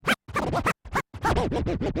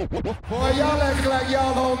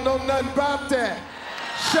y'all don't know nothing about that.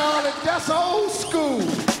 Charlotte, that's old school.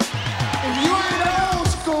 If you ain't old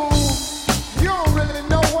school, you don't really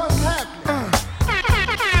know what's happening.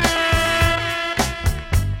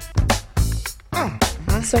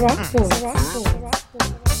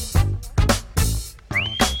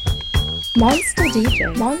 Monster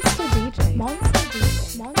DJ, Monster DJ, Monster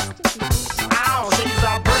DJ, Monster DJ. Ow, she's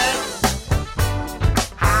a brick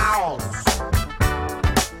house.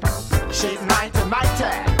 She's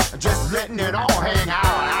mighty, just letting it all hang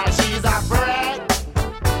out. She's a brick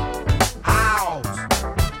house.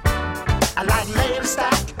 I like lady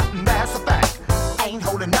stack, that's a fact. Ain't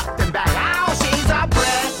holding nothing back. Ow, she's a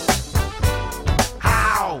brick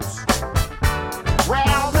house.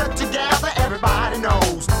 Well, put together, everybody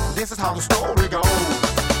knows this is how the story goes.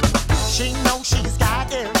 She knows she's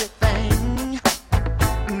got everything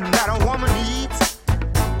that a woman needs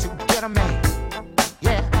to get a man.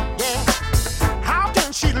 Yeah, yeah. How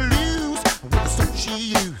can she lose with the suit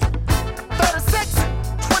she used? 36,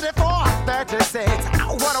 24, 36.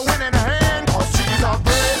 Oh, what a winning hand, 'cause she's a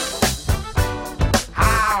big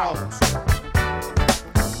house.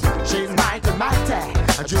 She's mighty,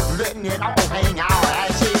 just letting it all hang out.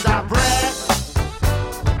 And she's a brick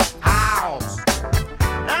house.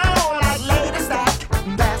 Oh, like lady stack,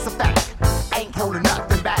 that's a fact. Ain't holding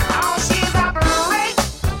nothing back. Oh, she's a brick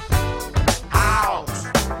house.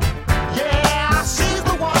 Yeah, she's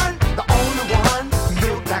the one, the only one,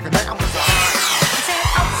 built like an Amazon. Said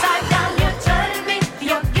upside down, you're turning me.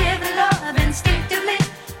 You're giving love instinctively.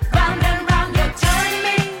 Round and round, you're turning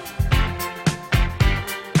me.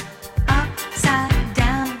 Upside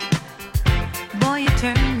down, boy, you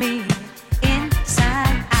turn me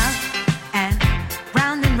inside out and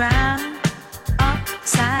round,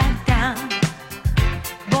 upside down.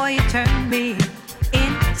 Boy, you turn me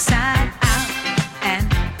inside out and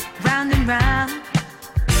round.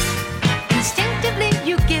 Instinctively,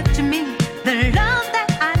 you give to me the love that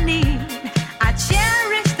I need. I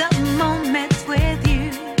cherish the moments with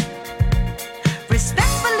you.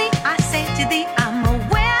 Respectfully, I say to thee, I'm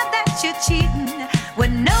aware that you're cheating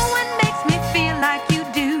when no one makes me feel like you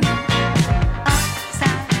do.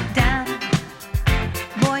 Upside down,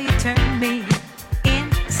 boy, you turn me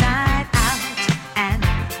inside out and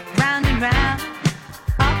round.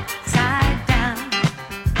 Upside down,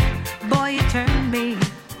 boy, you turn me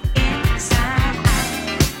inside out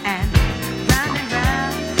and round.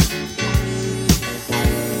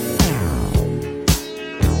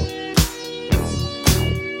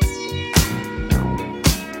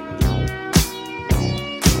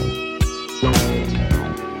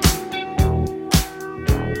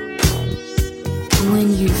 When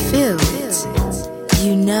you feel it,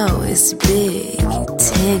 you know it's big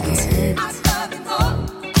Tigger.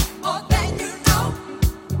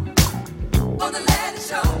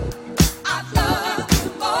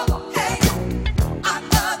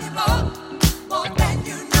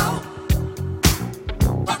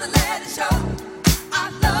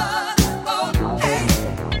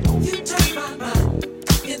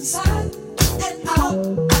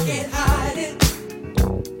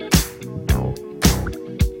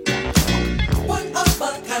 One of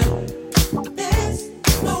a kind,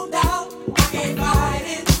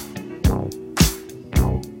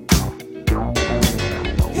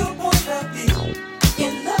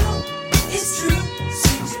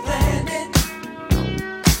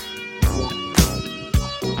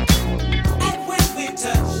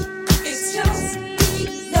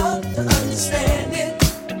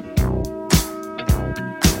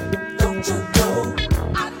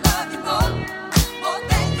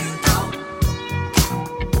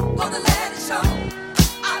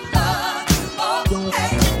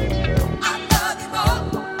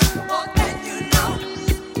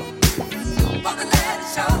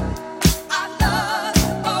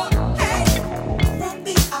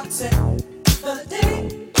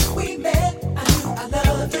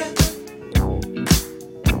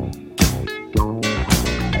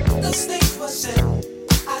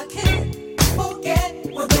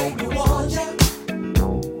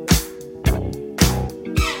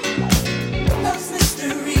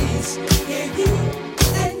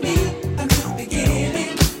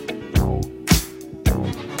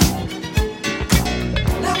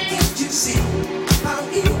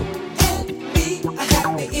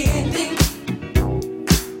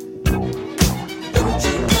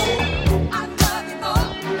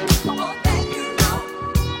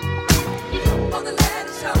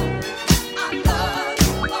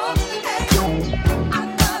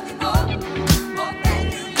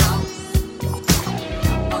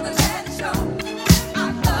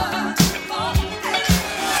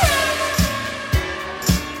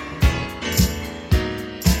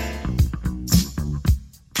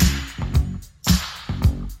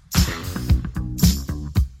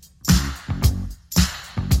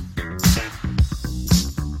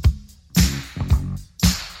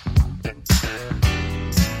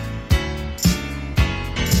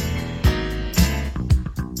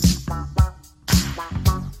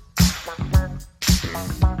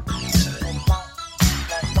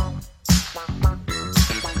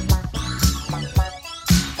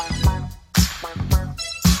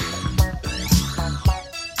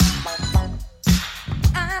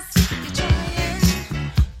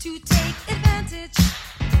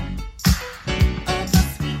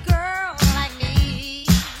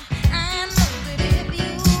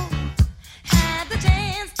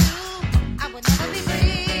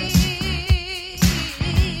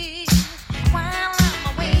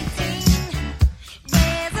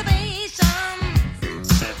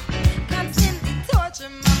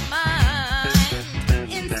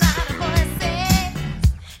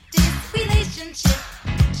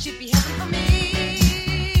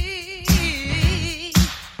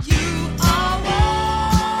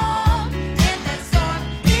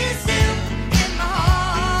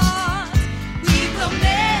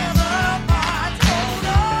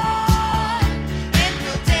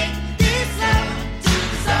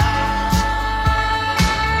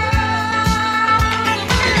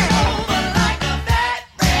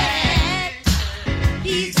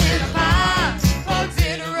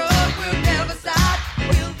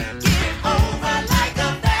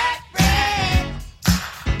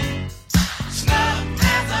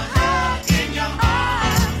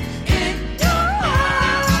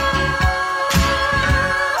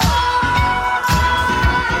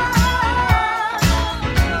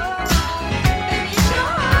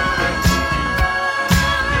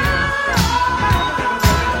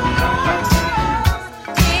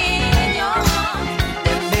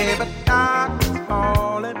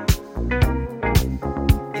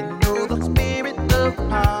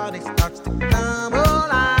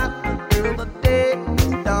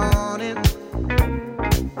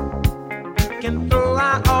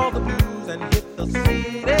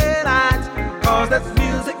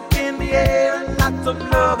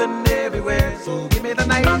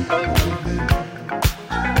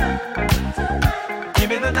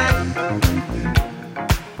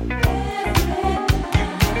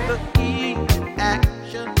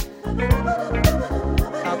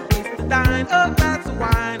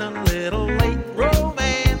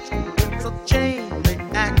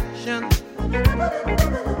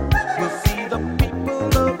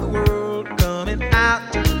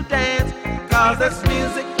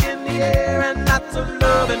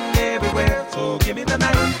 loving everywhere. So give me the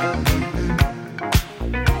night.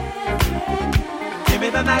 Give me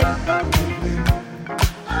the night.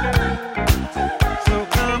 So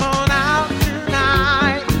come on out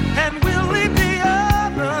tonight, and we'll leave the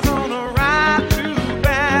others on a ride to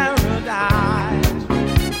paradise.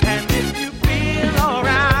 And if you feel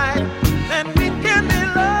alright, then we can be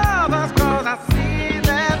lovers, 'cause I see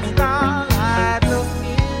that starlight look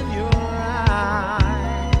in your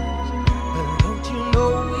eyes. But don't you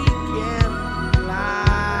know we can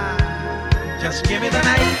fly? Just give me the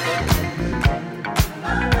night.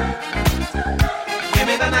 Give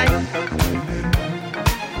me the night.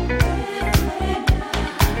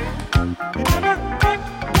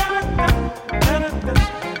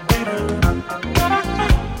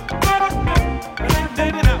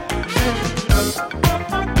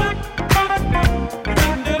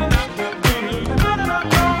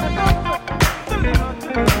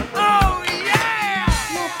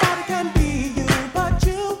 Nobody can be you but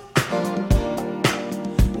you.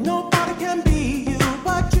 Nobody can be you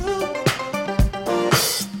but you.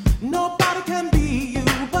 Nobody can be you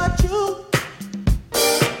but you.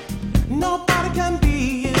 Nobody can be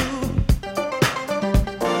you.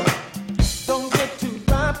 Don't get too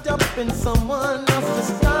wrapped up in someone else's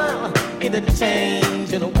style. It'll change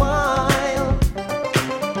in a while.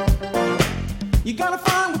 You gotta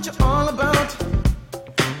find what you're all about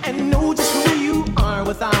and know just who you are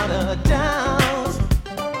without a doubt.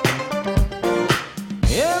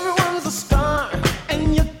 Everyone's a star,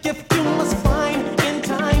 and your gift you must find in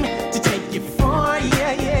time to take you far.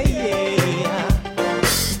 Yeah, yeah, yeah.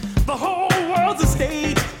 The whole world's a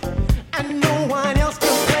stage, and no one else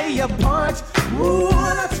can play your part. Ooh,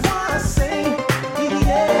 that's why I sing.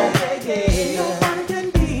 Yeah, yeah. Nobody can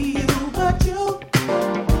be you but you.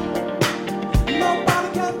 Nobody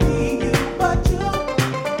can be you but you.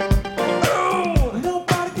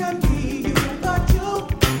 Nobody can be you but you.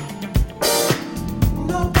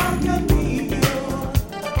 Nobody can be you.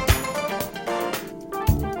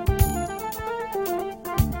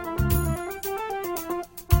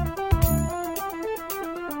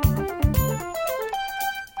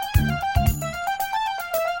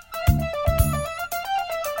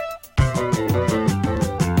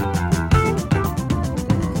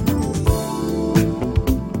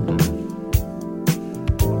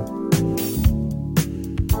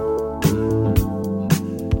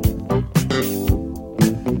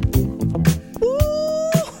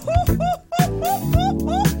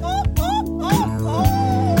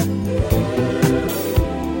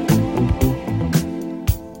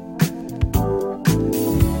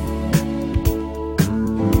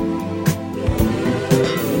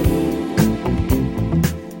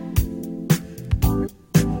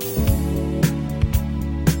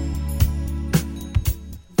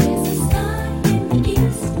 There's a star in the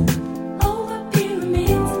east, over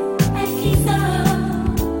pyramids at Giza.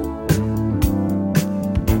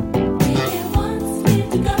 There once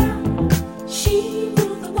lived a girl, she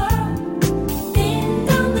ruled the world. Then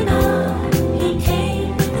down the night, he came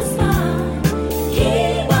with a smile. He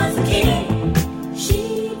was the king, she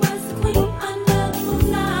was the queen under the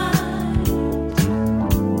moonlight.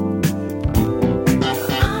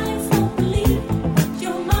 Eyes won't believe what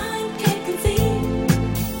your mind can't conceive.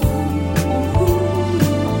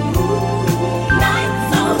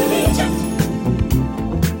 Nights over Egypt.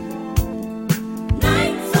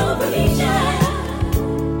 Nights over Egypt.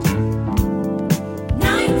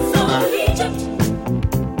 Nights over Egypt.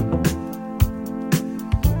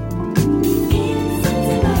 In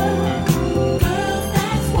Zanzibar, girls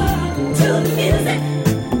dance world to the music.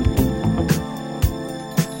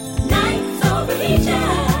 Nights over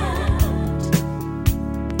Egypt.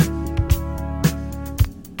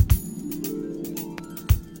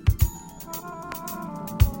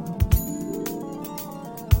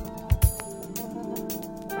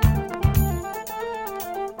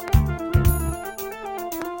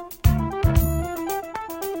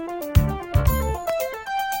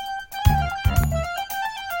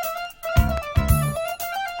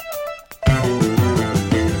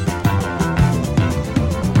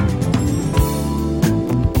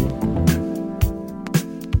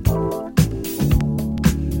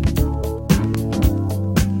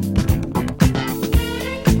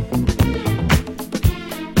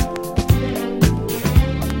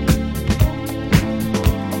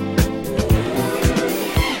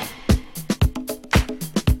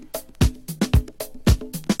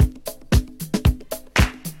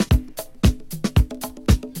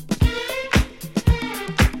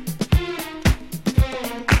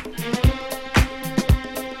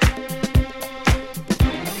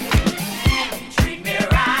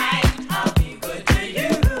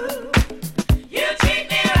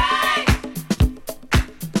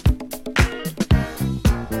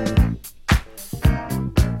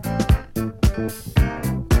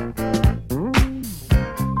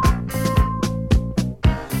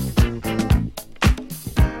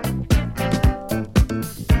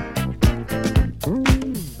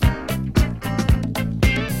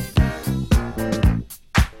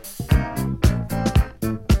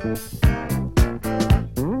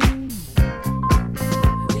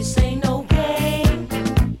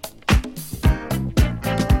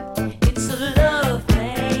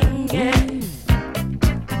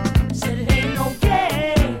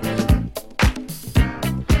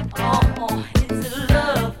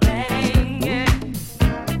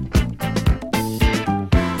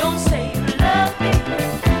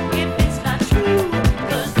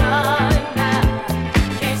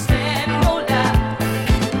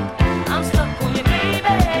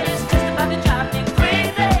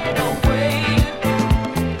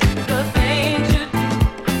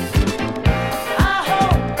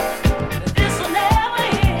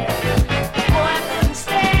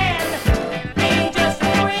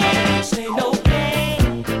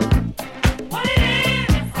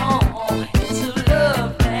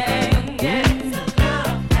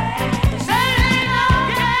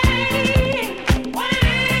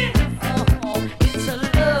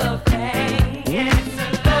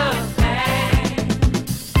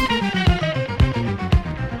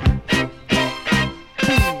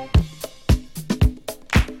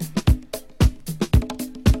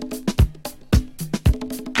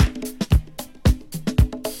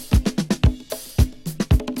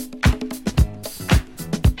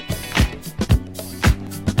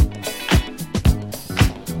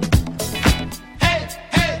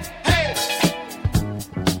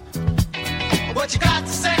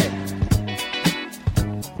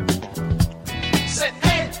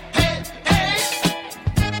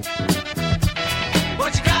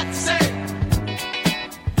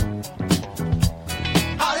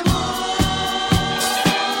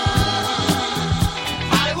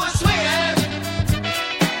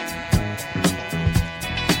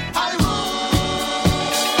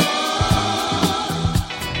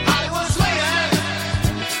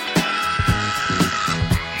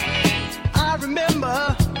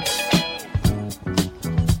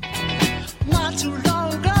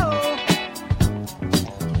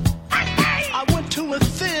 the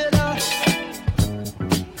theater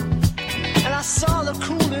and I saw the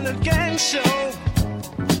Kool in a game show.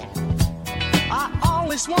 I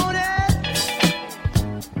always wanted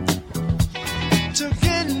to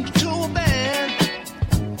get into a band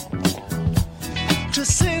to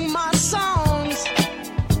sing my songs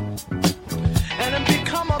and then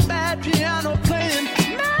become a bad piano playing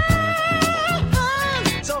man.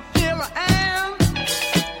 So here I am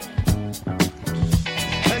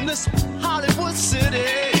in this Hollywood city,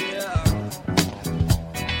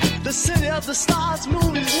 the city of the stars,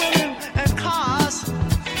 movies, women, and cars.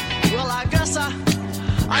 Well, I guess I'll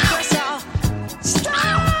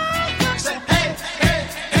stop. Say, hey, hey,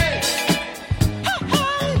 hey, hey,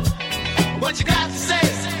 hey, what you got to say?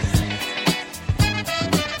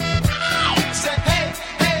 Say, hey,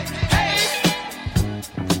 hey, hey,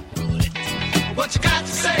 what you got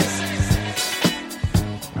to say?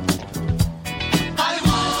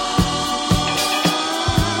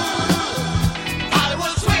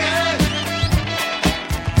 Hollywood swinging.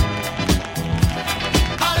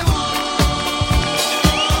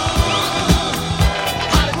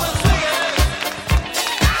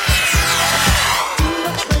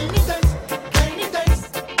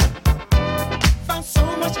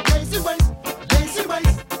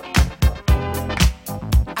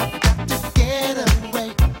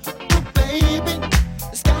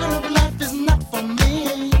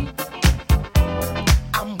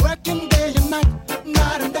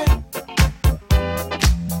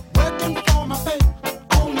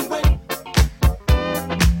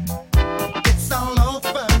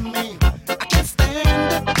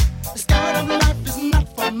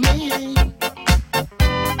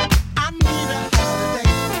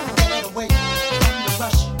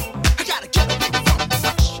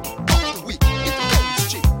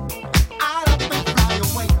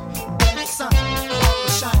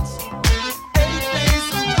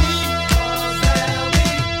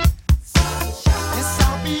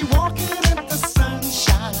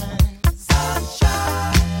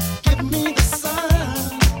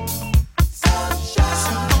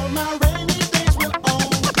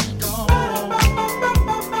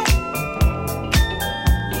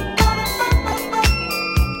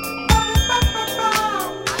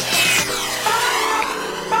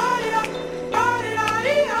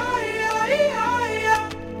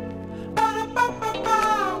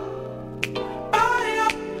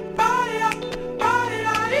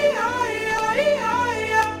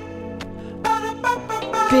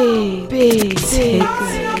 Big Tigger.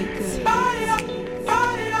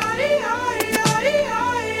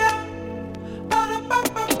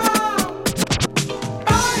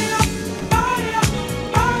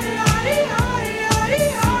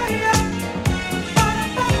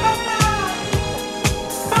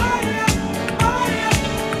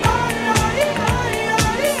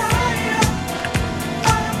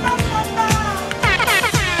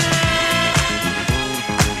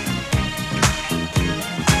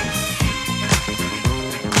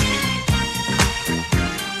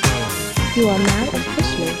 You are now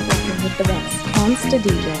officially working with the best. Monster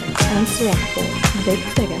DJ, unsurroundable, Big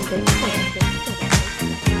Tigger, Big Tigger, Big Tigger.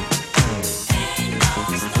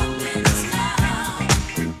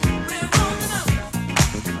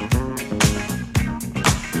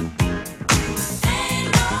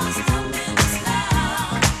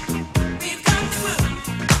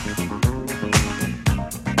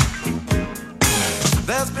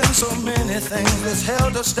 There's been so many things that's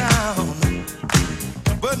held us down,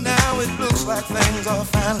 but now it looks like things are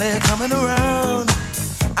finally coming around.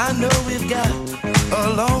 I know we've got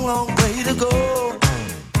a long, long way to go,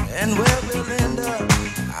 and where we'll end up,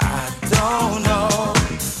 I don't know.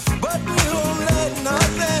 But we won't let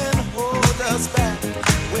nothing hold us back.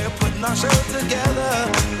 We're putting our show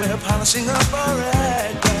together, we're polishing up our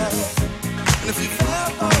act. And if you've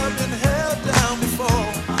ever been held down before,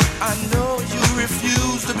 I know you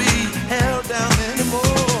refuse to be held down anymore.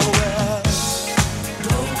 Well,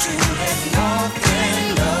 don't you let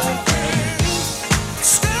nothing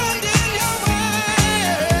stand in your way.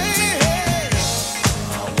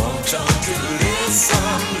 I want y'all to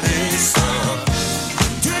listen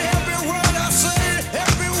to every word I say,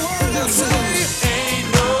 every word I say. Ain't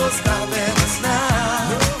no stopping us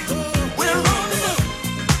now. We're on the move.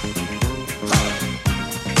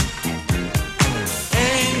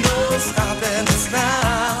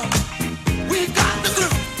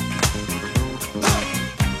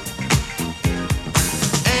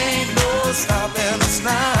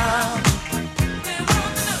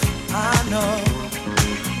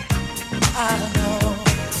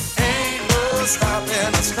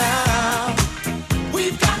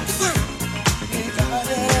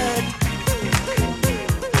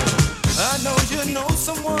 know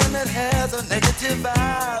someone that has a negative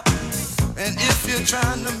vibe, and if you're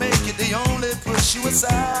trying to make it, they only push you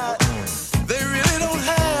aside. They really don't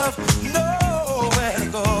have nowhere to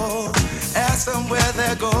go. Ask them where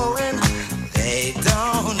they're going, they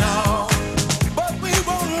don't know. But we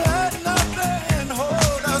won't let nothing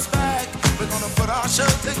hold us back. We're gonna put our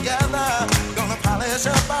show together, gonna polish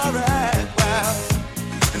up our act. Well,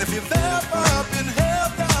 and if you've ever been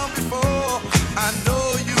held down before, I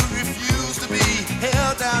know you refuse to be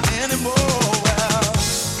held down anymore. Well,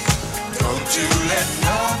 don't you let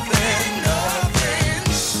nothing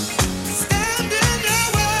stand in your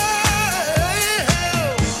way.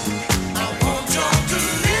 I want y'all to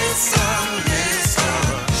listen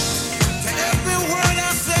to every word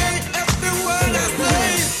I say, every word I say.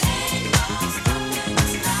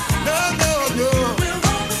 No, no, no.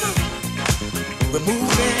 We're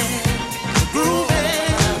moving, grooving.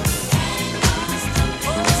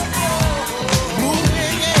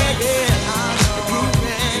 Moving, yeah, yeah.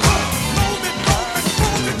 Moving.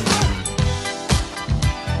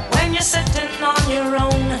 When you're sitting on your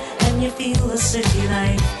own and you feel the city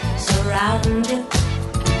life surround you,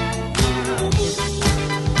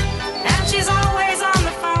 and she's always on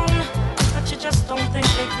the phone, but you just don't think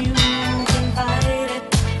that you can fight it.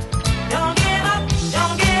 Don't give up,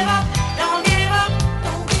 don't give up, don't give up,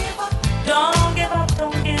 don't give up, don't give up,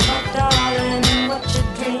 don't give up, darling, what you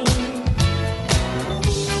dream.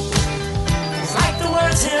 It's like the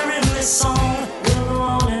words here in this song, we'll go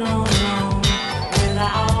on and on and on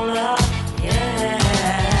without love, yeah.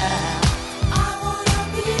 I wanna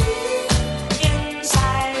be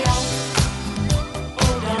inside out,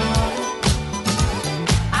 oh darling.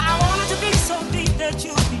 I want it to be so deep that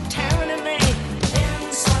you'll be tearing at me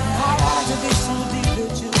inside. I want it to be so deep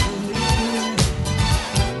that you'll believe.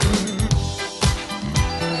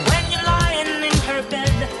 When you're lying in her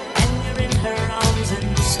bed and you're in her arms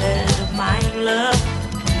instead of mine, love.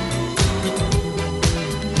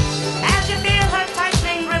 As you feel her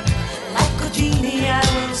tightening grip, like a genie, I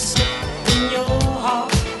will slip in your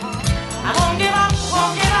heart. I won't give up,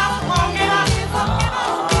 won't give up, won't give up, won't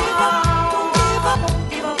give up, won't give up, won't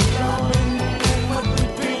give up, darling, what we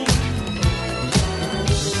dream.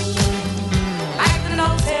 Like the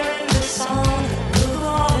notes here in this song, we'll go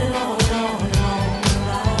on and on and on and on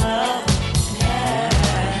without love, yeah.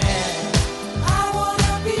 I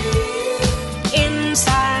wanna be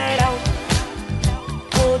inside out,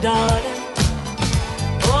 oh darling.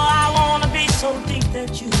 Oh, I wanna be so deep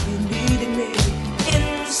that you be needing me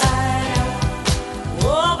inside out,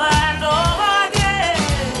 over and over again.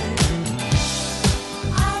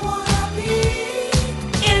 I wanna be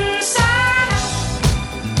inside out,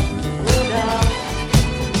 oh darling.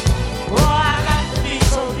 Oh, I got to be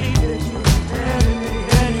so deep that you be turning me,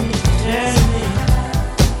 turning me, turning me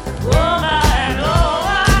over and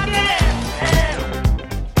over again.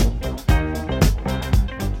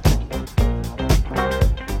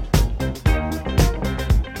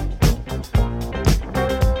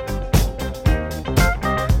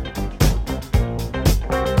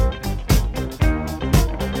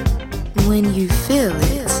 When you feel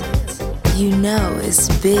it, you know it's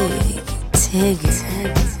big Tigger.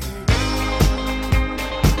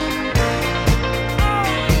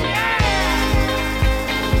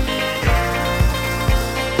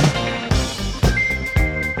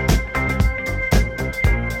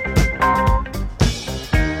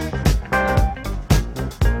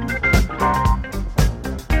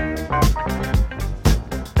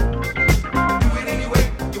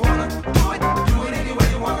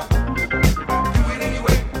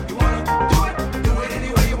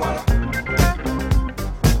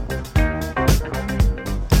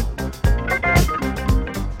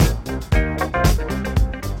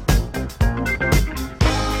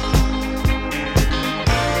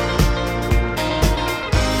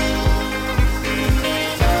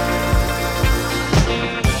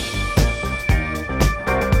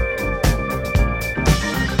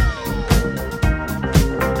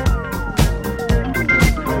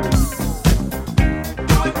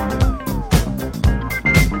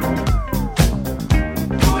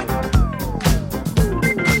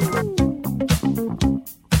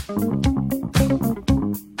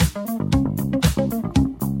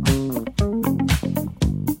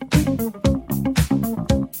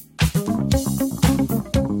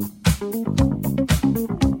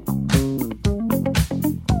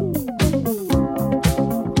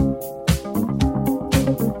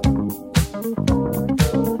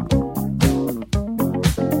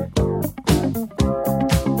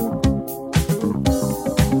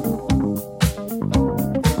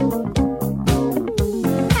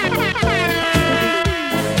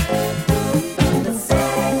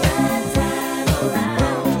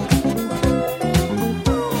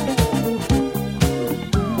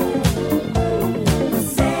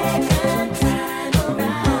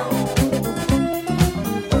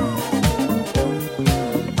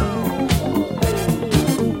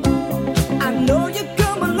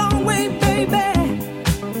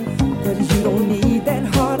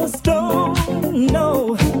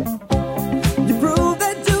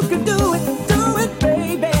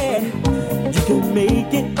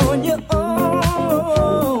 make it on your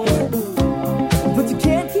own. But you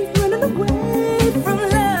can't keep running away from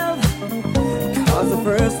love, 'cause the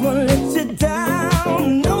first one let you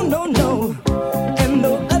down. No, no, no. And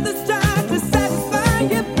though others try to satisfy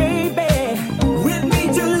you, baby, with me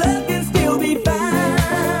true love can still be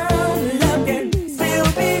found. Love can still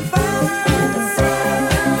be found.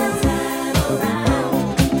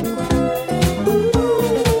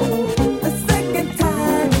 Ooh, a second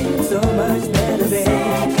time, so much better, baby.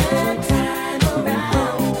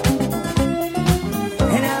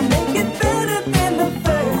 And I make it better than the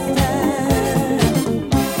first time.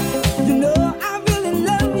 You know I really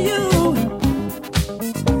love you,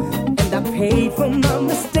 and I paid for my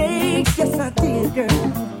mistakes. Yes, I did, girl.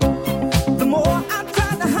 The more I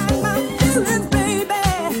try to hide my feelings, baby,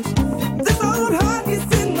 this old heart is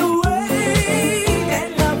in the way, and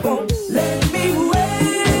love won't let me wait.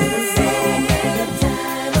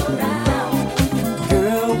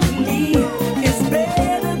 Girl, with me is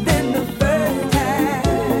better than the first time.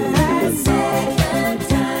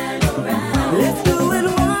 Let's do it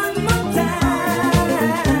one more time.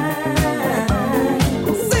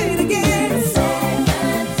 Say it again.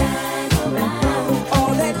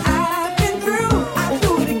 All that I've been through, I'll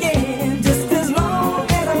do it again, just as long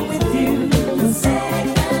as I'm with you. The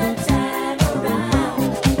second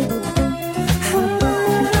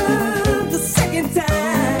time.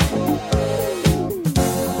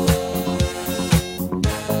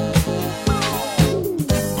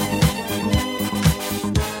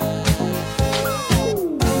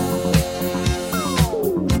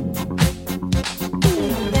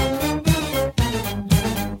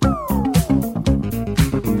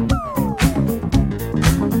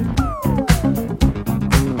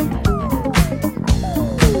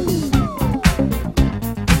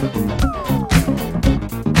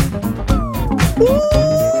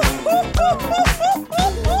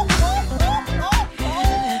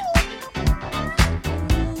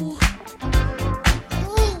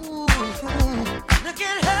 Look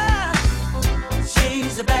at her.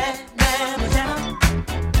 She's a bad mama jamma.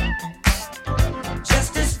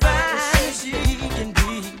 Just as fine as she can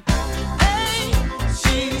be. Hey,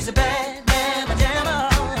 she's a bad mama jamma.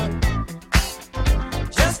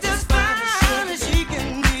 Just as fine as she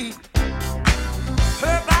can be.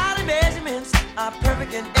 Her body measurements are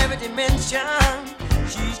perfect in every dimension.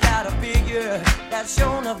 She's got a figure that's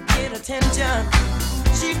shown of great attention.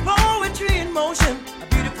 She's poetry in motion, a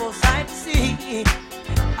beautiful sight to see.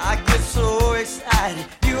 I get so excited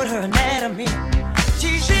viewing her anatomy.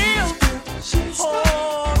 She's real,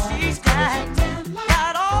 oh, she's got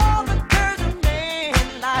all the curves a man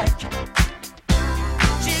like.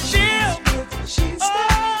 She's real,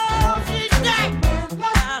 oh, she's got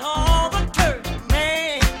all the curves a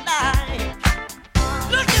man like.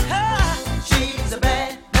 Look at her, she's a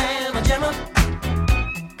bad mama jamma.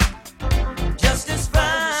 Just as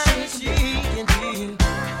fine as she can be.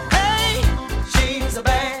 Hey, she's a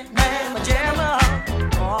bad mama jamma.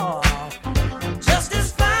 Oh, just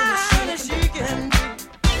as fine as she can be.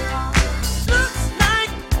 Looks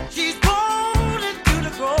like she's born into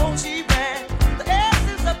the grove she ran. The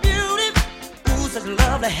essence of beauty, ooh, such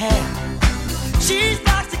lovely hair. She's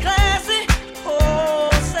boxy classy, oh,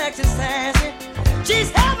 sexy sassy. She's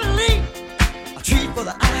heavenly, a treat for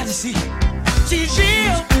the eye to see. She's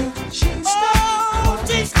real. Oh,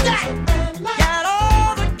 she's stacked. Got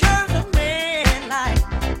all the curves a man like.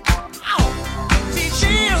 Oh, she's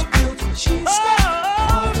real.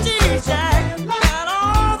 Oh, she's stacked. Got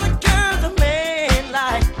all the curves a man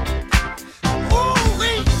like.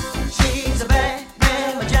 Ooh, she's a bad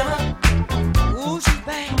mama jamma. Ooh, she's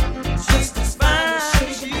bad. She's as fine as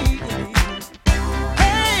she can be.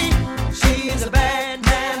 Hey, she's a bad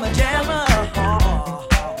mama jamma.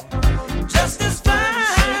 Just as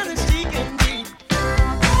fine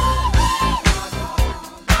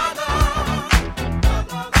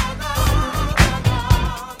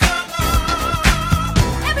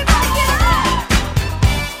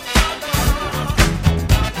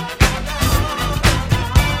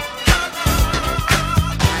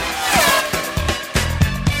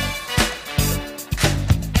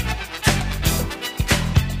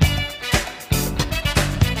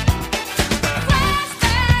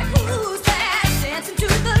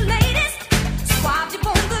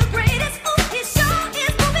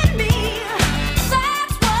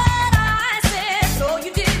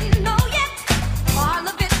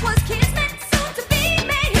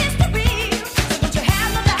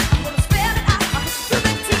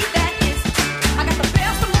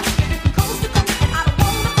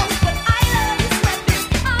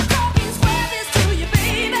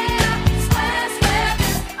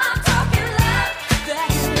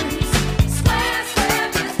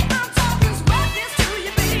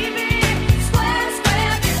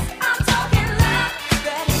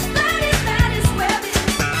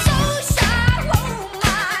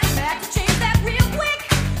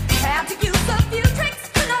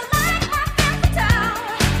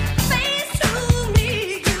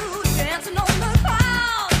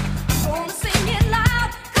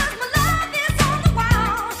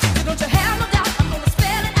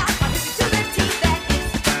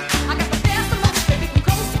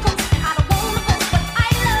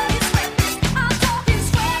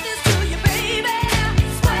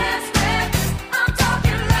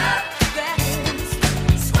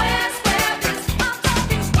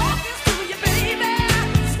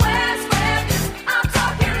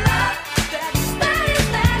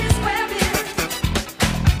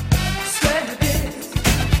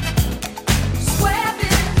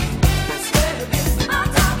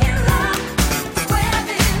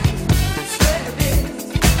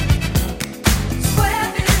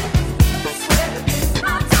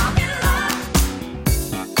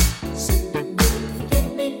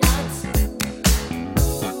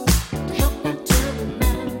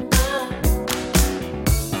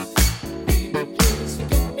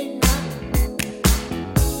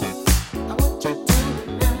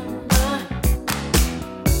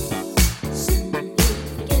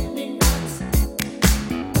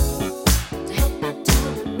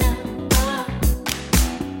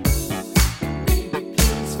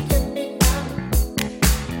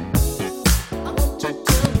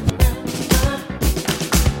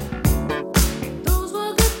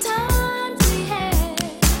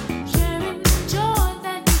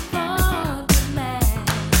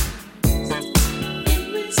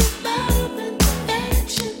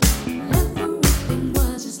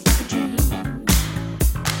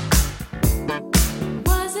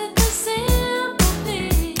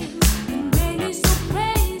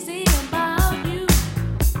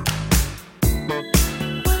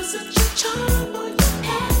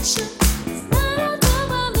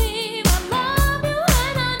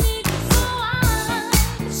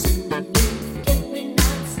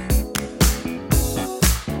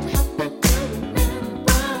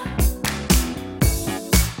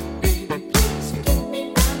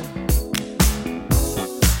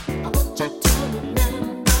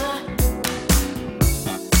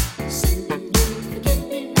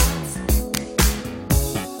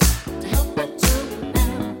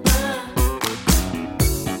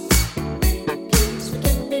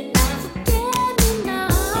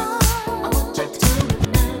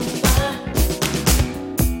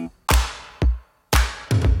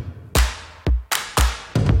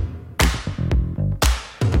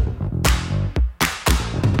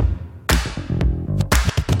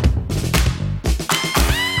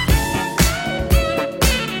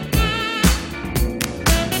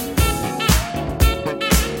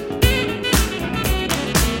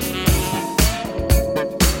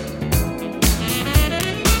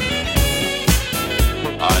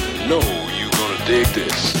know you're gonna dig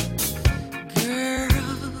this.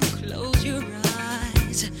 Close your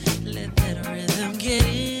eyes, let that rhythm get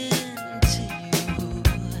into you.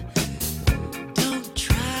 Don't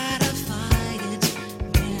try to fight it,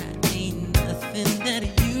 there ain't nothing that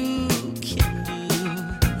you can do.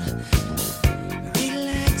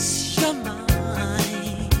 Relax your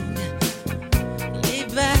mind, lay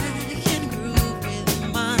back and groove with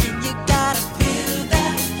mine. You gotta feel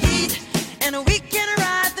that heat, and we can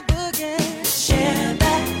ride the boogie. Share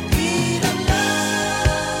that beat of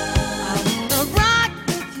love. I wanna rock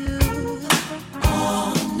with you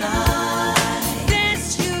all night. Dance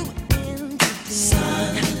you into the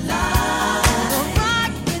sunlight. I wanna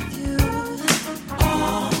rock with you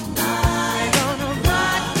all night. Gonna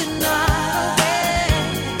rock the night away.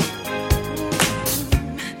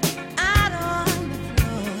 Out on the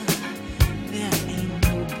floor, there ain't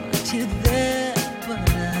nobody there but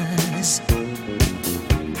us.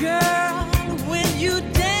 Girl, when you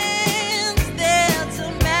dance, there's a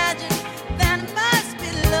magic that must be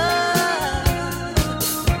love.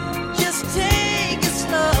 Just take it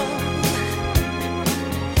slow,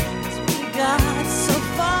 'cause we got so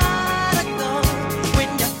far to go. When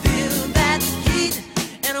you feel that heat,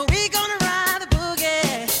 and we gonna ride the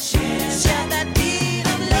boogie. Share that beat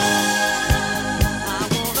of love. I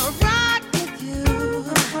wanna rock with you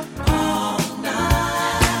all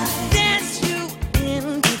night. Dance you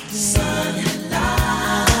into the sunlight.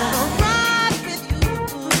 Rock with you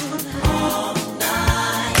all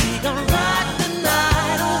night. We gonna rock the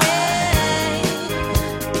night away.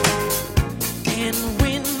 And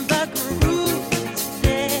when the groove is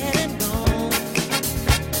dead and gone,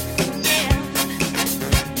 yeah,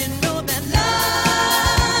 you know that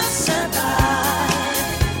love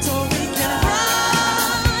survives, so we can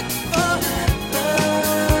rock forever.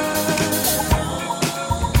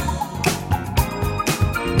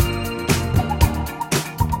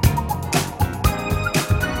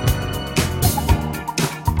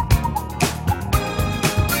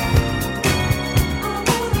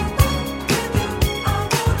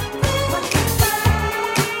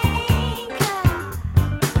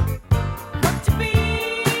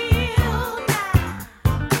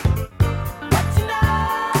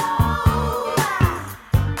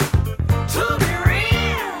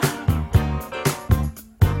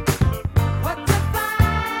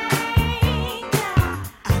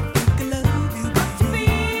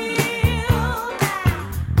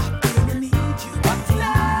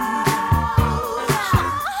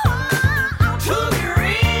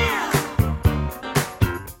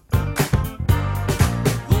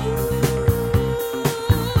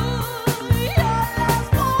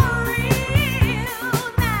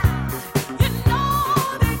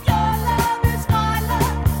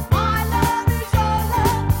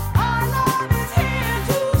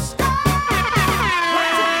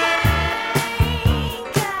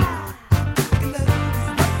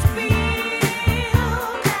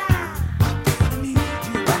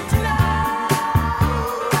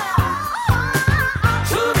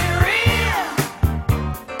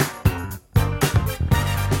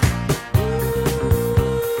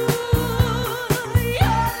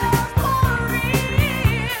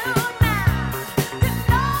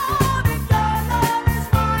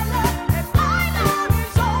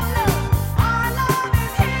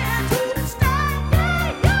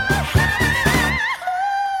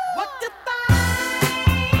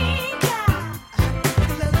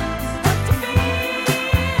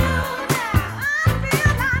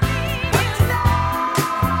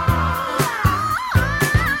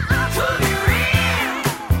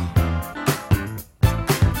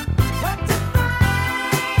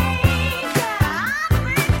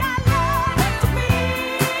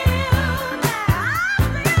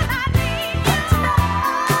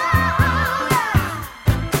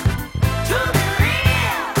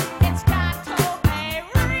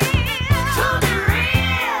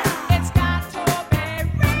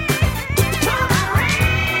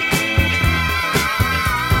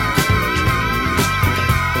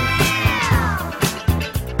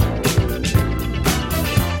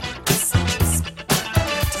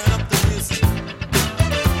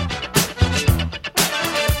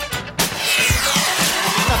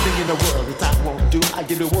 Nothing in the world that I won't do. I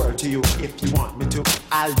give the word to you if you want me to.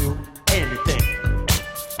 I'll do anything.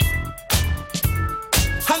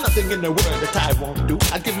 Nothing in the world that I won't do.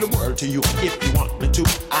 I give the word to you if you want me to.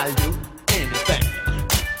 I'll do anything.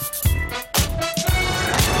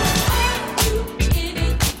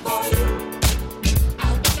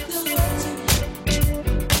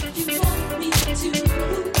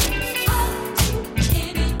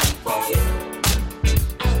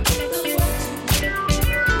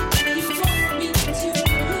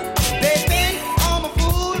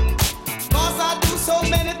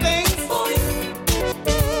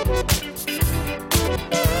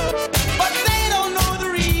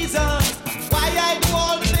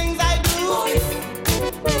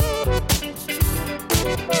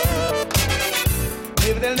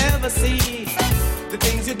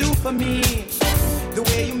 for me. The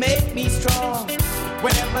way you make me strong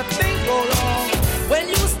whenever things go wrong. When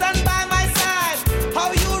you stand by my side,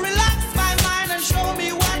 how you relax my mind and show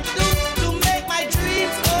me what to do to make my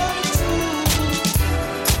dreams come true.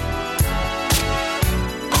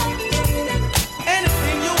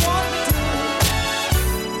 Anything you want me to.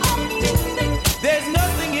 There's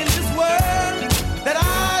nothing in this world that I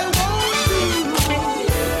won't do.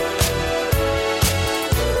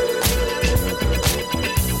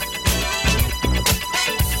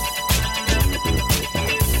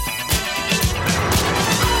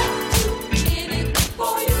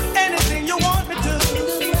 Anything you want me to.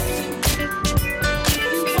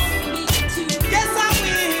 Yes, I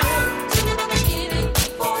will.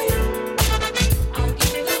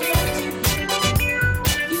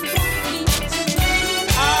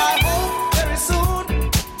 I hope very soon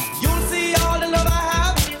you'll see all the love I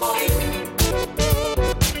have for you.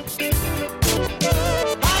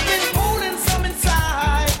 I've been holding some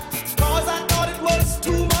inside, 'cause I thought it was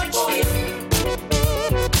too much.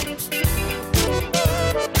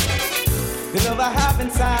 The love I have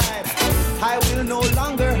inside, I will no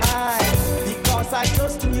longer hide, because I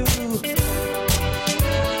trust in you.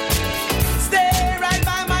 Stay right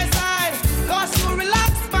by my side, 'cause you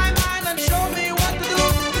relax my mind and show me what to do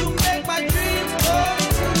to make my dreams come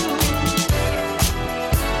true.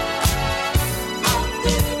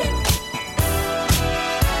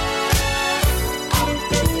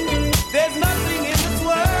 There's nothing in this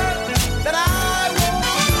world that I won't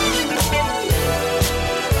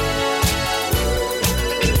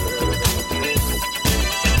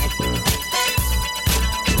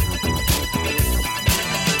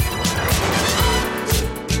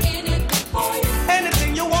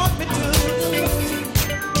anything you want me to.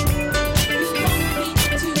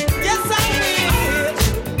 Yes, I will.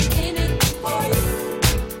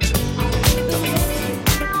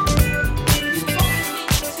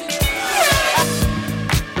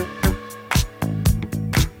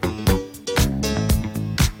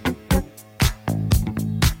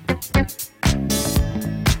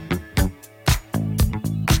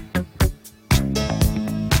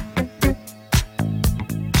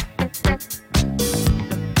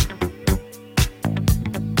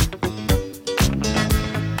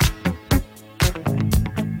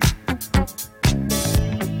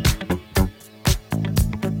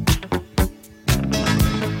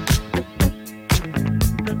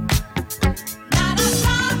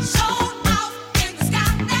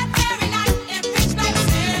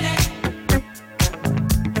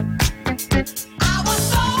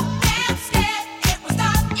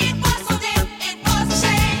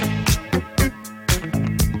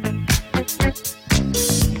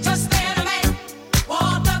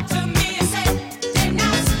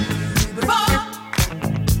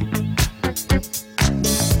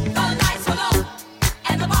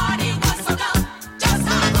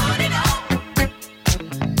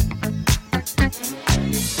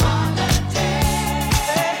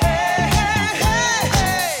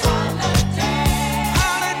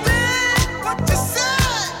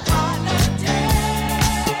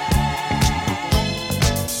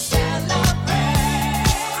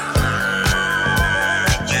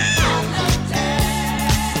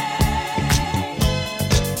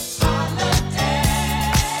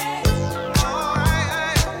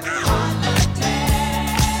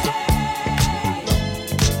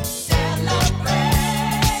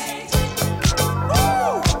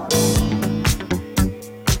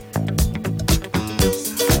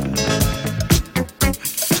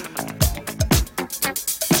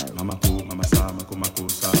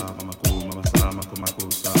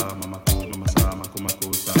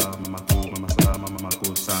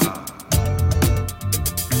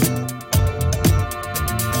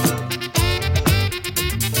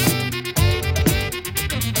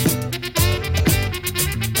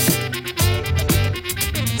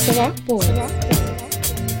 Rock Boys.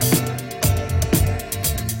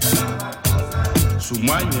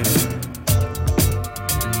 Sumanye.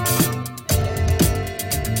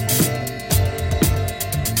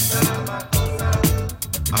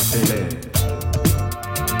 Apele.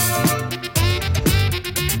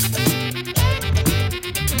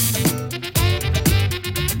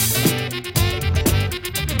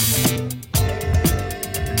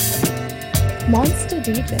 Monster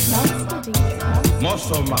DJ.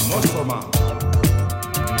 Mosoma, Mosoma.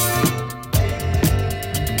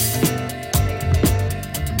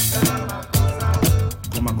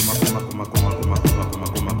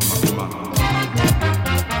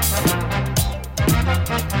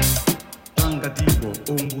 Tanga tipo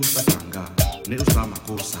umbu satanga ne usama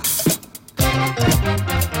kosa.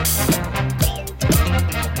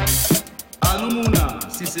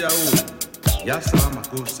 masisi ao yasa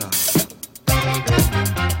makosa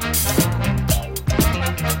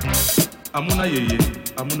amuna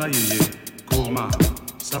yeye koma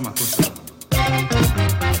samakosa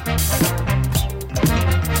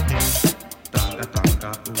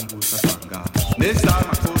tanga umbusa tanga nesa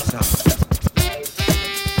makosa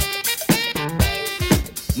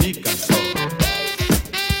nika so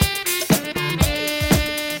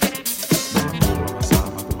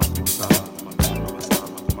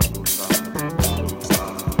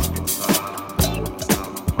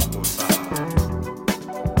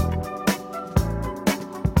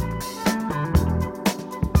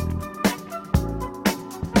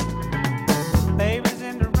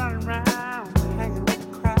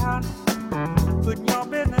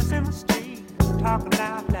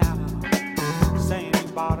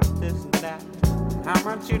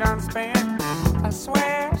You done spent, I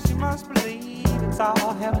swear she must believe it's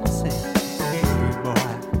all heaven sent. Hey boy,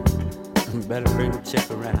 better bring the check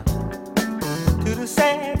around to the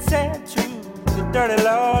sad, sad truth, the dirty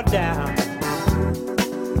low down.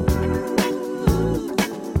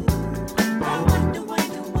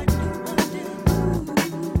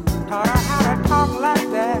 Taught her how to talk like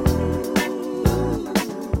that.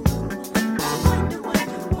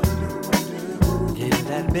 Gave her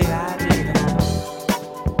that big idea.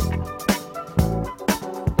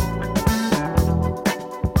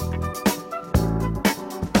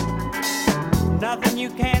 Nothing you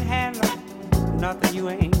can't handle, nothing you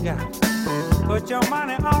ain't got. Put your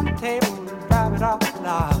money on the table, drive it off the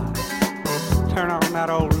lot. Turn on that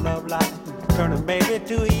old love light, turn a baby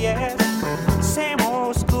to a yes. Same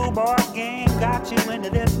old schoolboy game got you into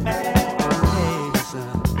this mess. Hey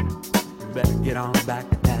son, you better get on back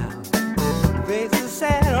to town. Face the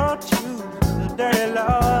sad old truth, the dirty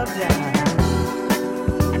law down.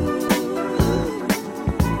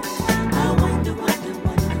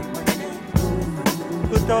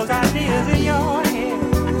 Put those ideas in your head.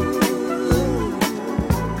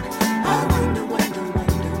 I wonder.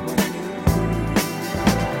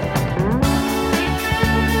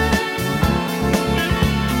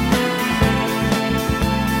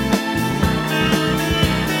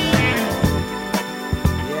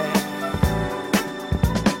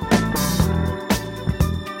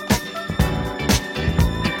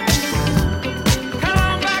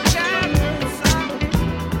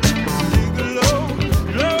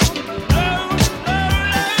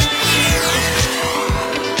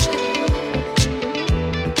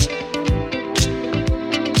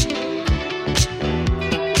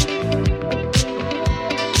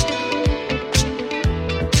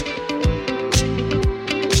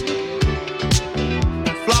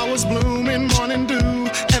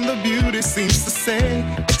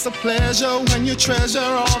 It's a pleasure when you treasure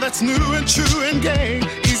all that's new and true and gay.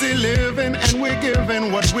 Easy living and we're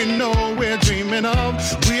giving what we know we're dreaming of.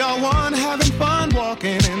 We are one having fun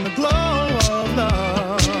walking in the glow of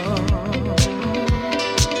love.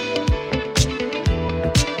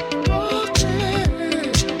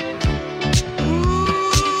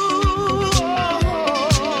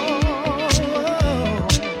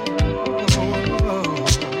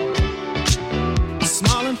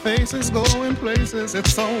 Faces going places,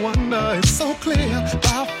 it's so wonder, it's so clear.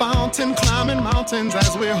 By a fountain, climbing mountains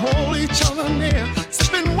as we hold each other near.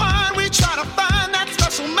 Sipping wine, we try to find that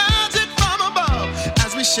special magic from above.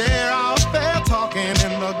 As we share our affair, talking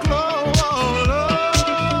in the glow of love.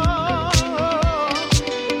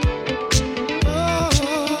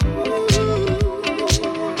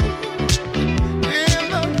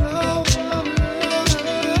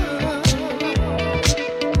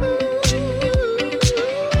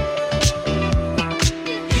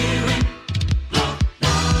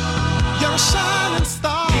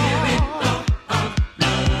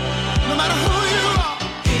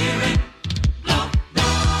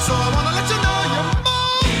 So I wanna let you know you're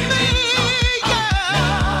more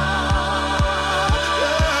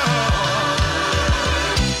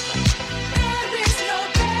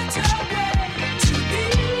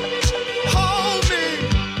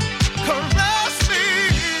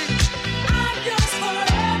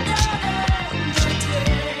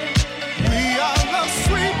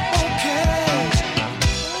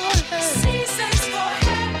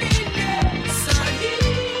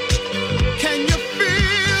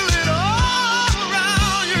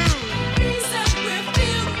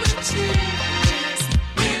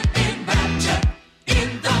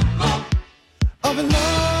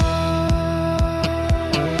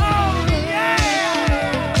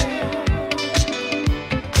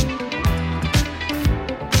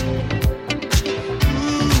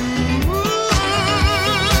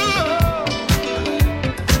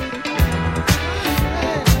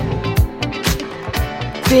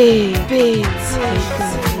big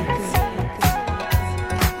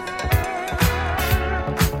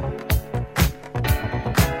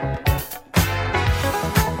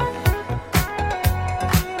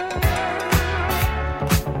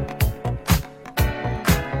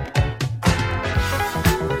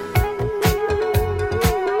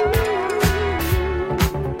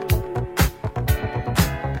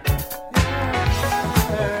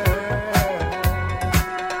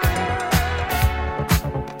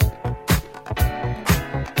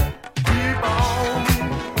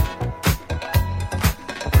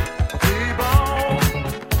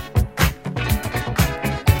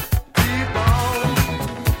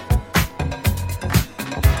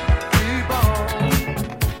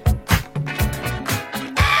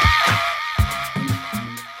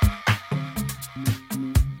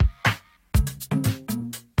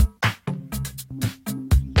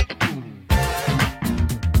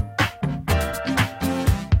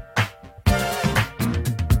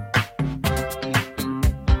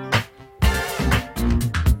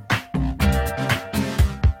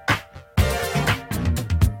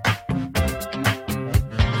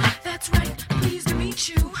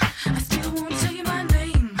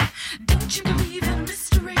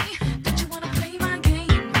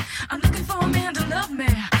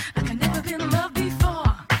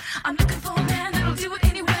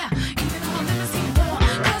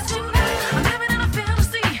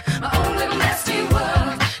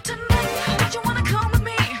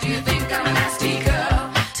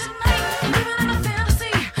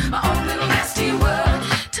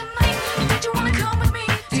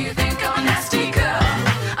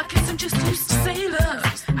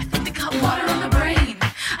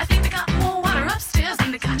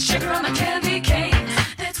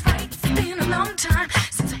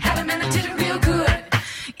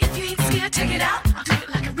takeover.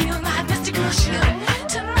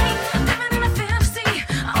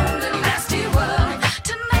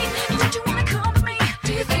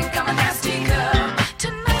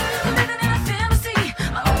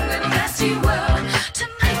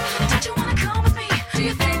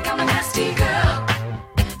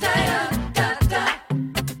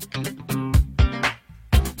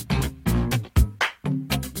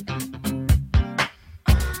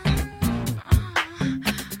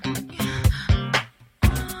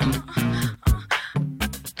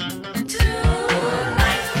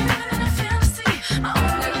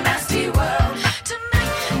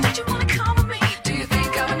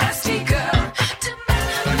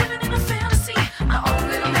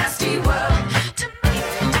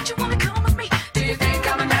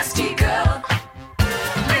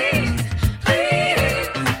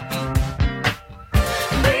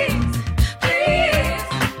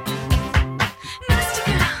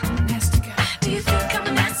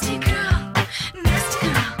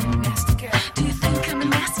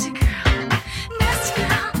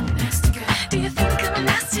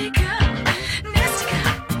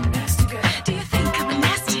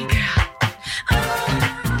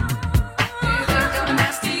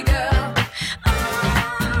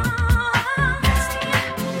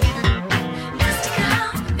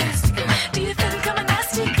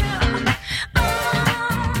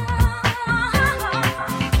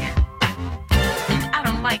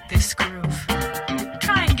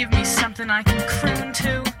 I can croon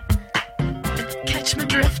to. Catch my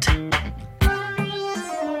drift.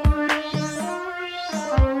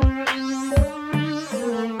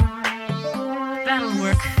 That'll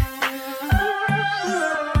work.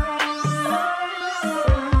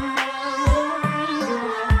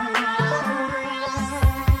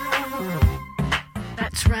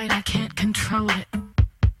 That's right, I can't control it.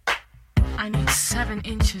 I need 7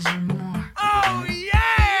 inches or more. Oh,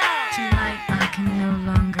 yeah! Tonight I can no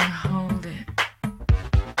longer hold it.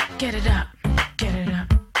 Get it up,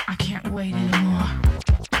 I can't wait anymore.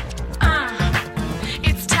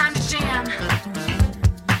 It's time to jam.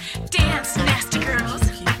 Dance, nasty girls.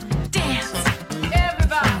 Dance,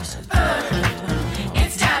 everybody.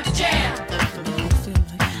 It's time to jam.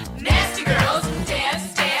 Nasty girls,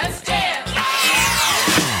 dance, dance, dance.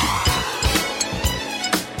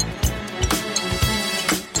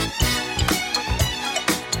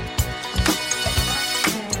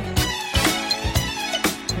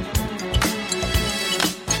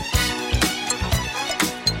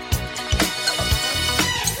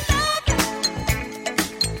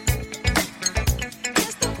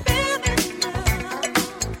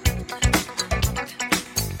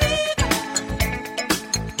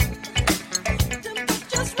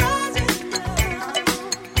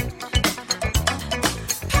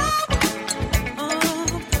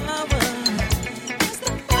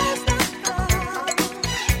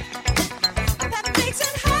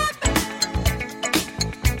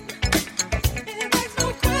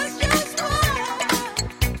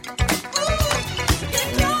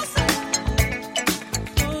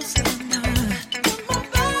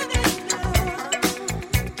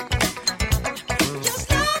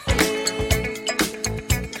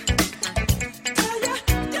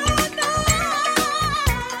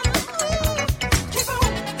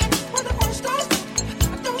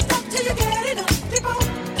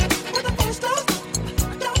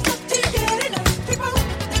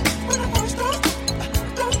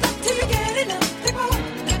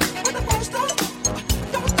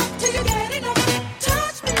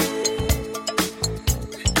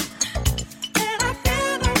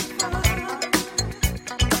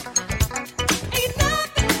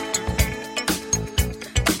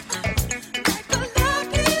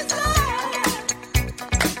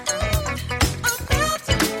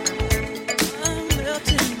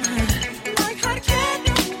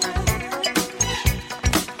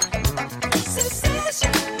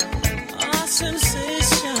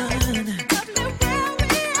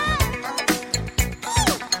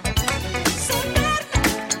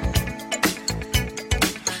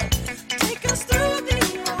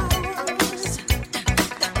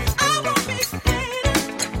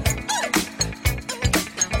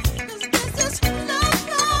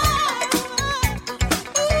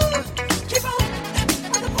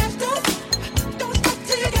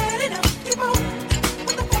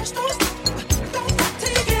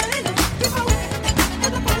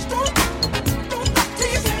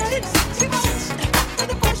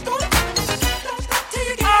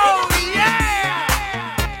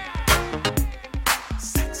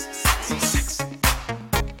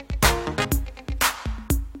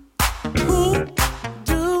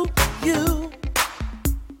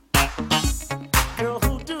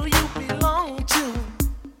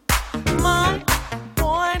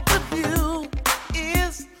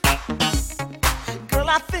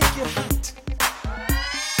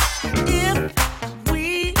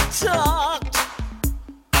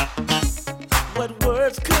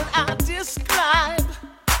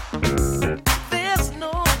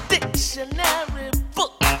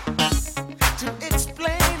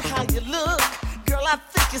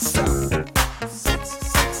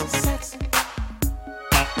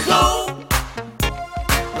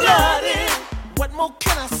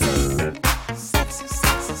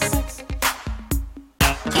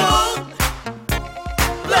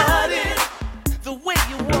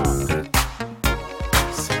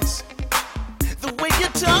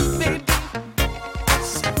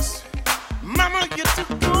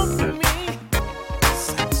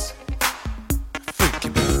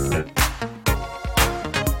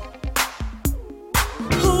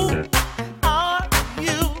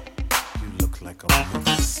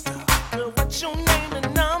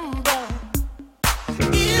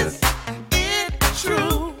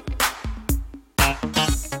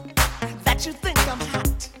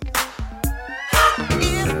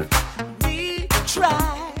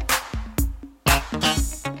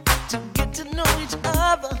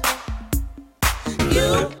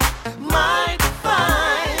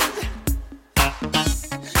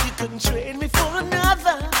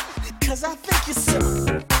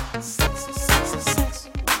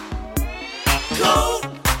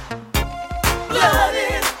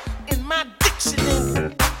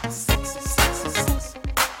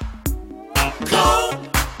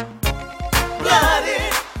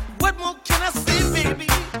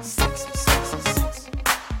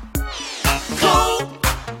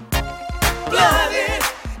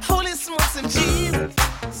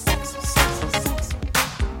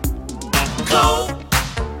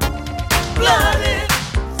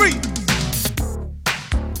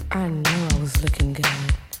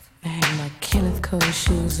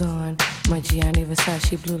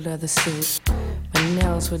 Blue leather suit. My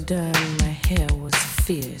nails were done, my hair was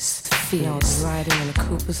fierce. I was riding in a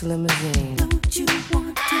Cooper's limousine. Don't you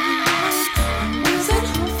want to know? I was at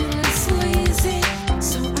home feeling sleazy,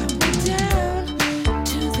 so I went down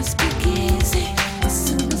to the speakeasy. As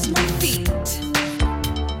soon as my feet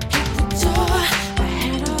hit the door, I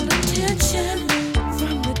had all attention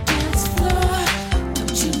from the dance floor.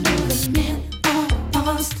 Don't you know the men all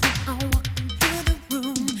paused when I walked into the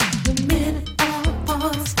room? The men all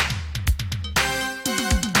paused.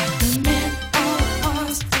 The men all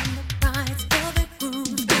paused from the brides till the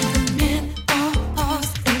grooms. The men all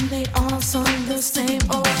paused and they all sung the same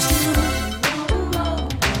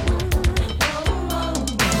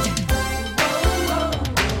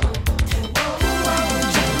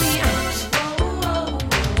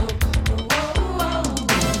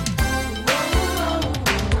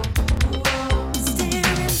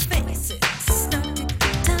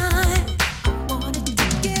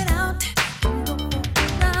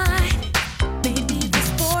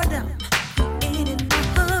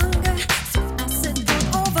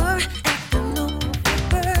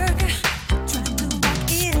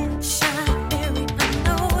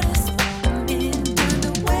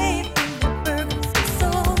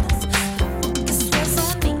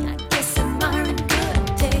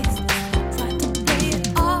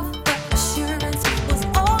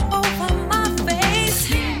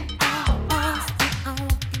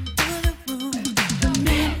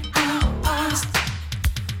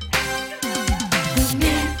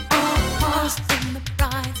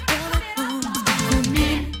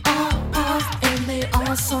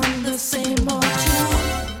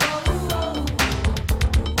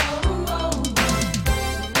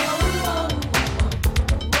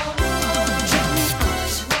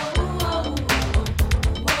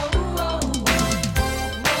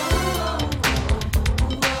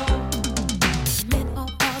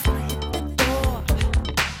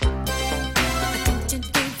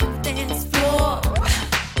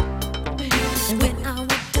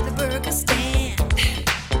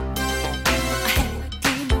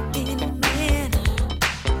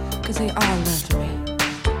 'cause they all loved me.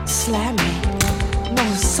 Slap me. No,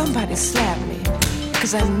 somebody slap me.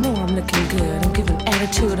 'Cause I know I'm looking good. I'm giving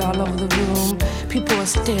attitude all over the room. People are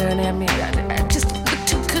staring at me. I just look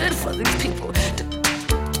too good for these people.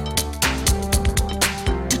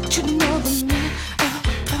 Did you know the man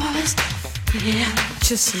boys? Yeah,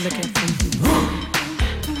 just looking for you.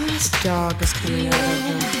 This dog is coming out of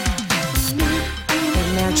him. The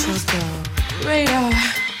natural dog. Radar.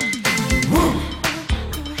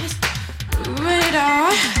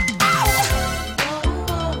 Radar.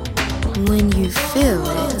 When you feel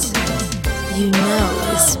it, you know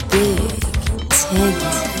it's big.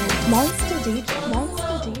 Tiggy. Monster DJ.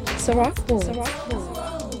 Ciroc Boys.